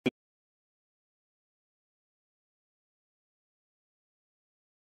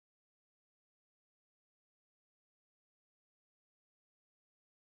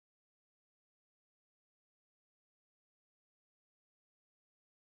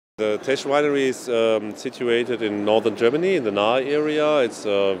The Tesch winery is situated in northern Germany, in the Nahe area. It's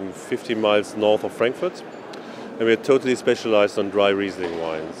 50 miles north of Frankfurt. And we're totally specialized on dry Riesling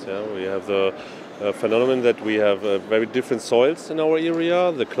wines. Yeah? We have the phenomenon that we have very different soils in our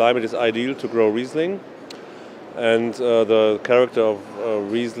area. The climate is ideal to grow Riesling. And the character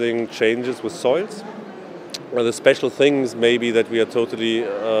of Riesling changes with soils. The special thing is maybe that we are totally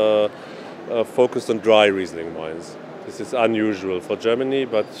focused on dry Riesling wines. This is unusual for Germany,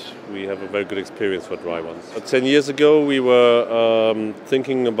 but we have a very good experience for dry ones. 10 years ago we were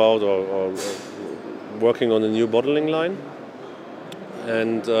thinking about or working on a new bottling line,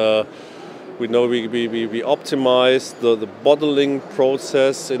 and we know we optimized the bottling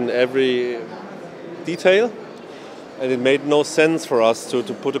process in every detail, and it made no sense for us to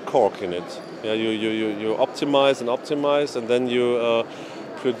put a cork in it. Yeah, you optimize and optimize, and then you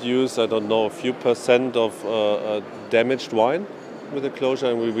produce, I don't know, a few percent of damaged wine with the closure,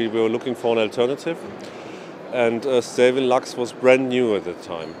 and we were looking for an alternative. And Stelvin LUX was brand new at the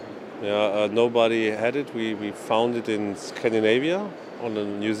time. Yeah, nobody had it. We found it in Scandinavia on a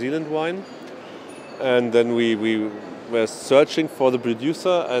New Zealand wine, and then we were searching for the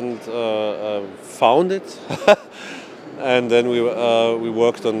producer and found it. And then we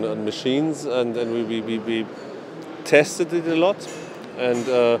worked on machines, and we tested it a lot. And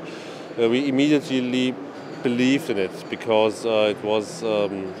we immediately believed in it because it was,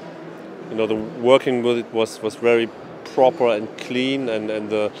 the working with it was very proper and clean, and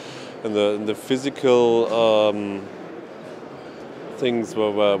the physical things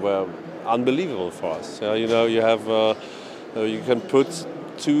were unbelievable for us. Yeah, you have you can put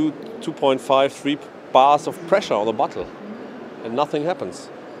 2.5, 3 bars of pressure on the bottle, and nothing happens.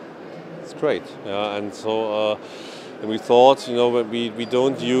 It's great. Yeah, and so. And we thought, we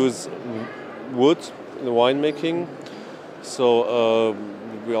don't use wood in the winemaking, so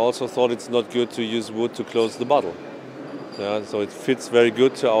we also thought it's not good to use wood to close the bottle. Yeah, so it fits very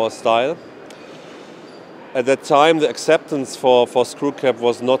good to our style. At that time, the acceptance for screw cap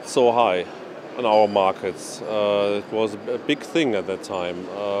was not so high on our markets. It was a big thing at that time,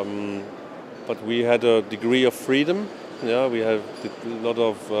 but we had a degree of freedom. Yeah, we had a lot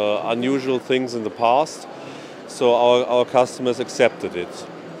of unusual things in the past. So our customers accepted it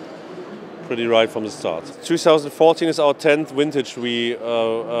pretty right from the start. 2014 is our 10th vintage we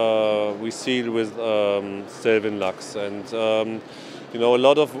sealed with Stelvin LUX, and a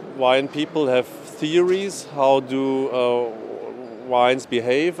lot of wine people have theories how do wines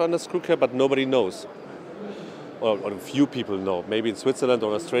behave under screw cap, but nobody knows. Well, a few people know. Maybe in Switzerland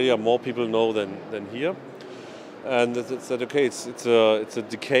or Australia more people know than here. And it's that okay? It's a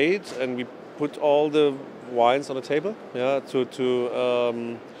decade, and we put all the wines on the table, yeah,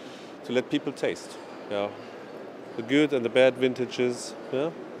 to let people taste, yeah, the good and the bad vintages,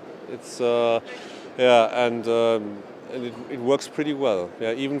 yeah. It's and it works pretty well,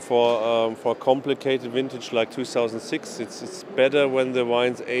 yeah. Even for a complicated vintage like 2006, it's better when the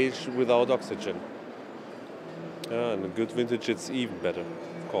wines age without oxygen. Yeah, and a good vintage, it's even better,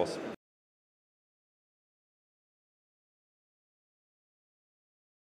 of course.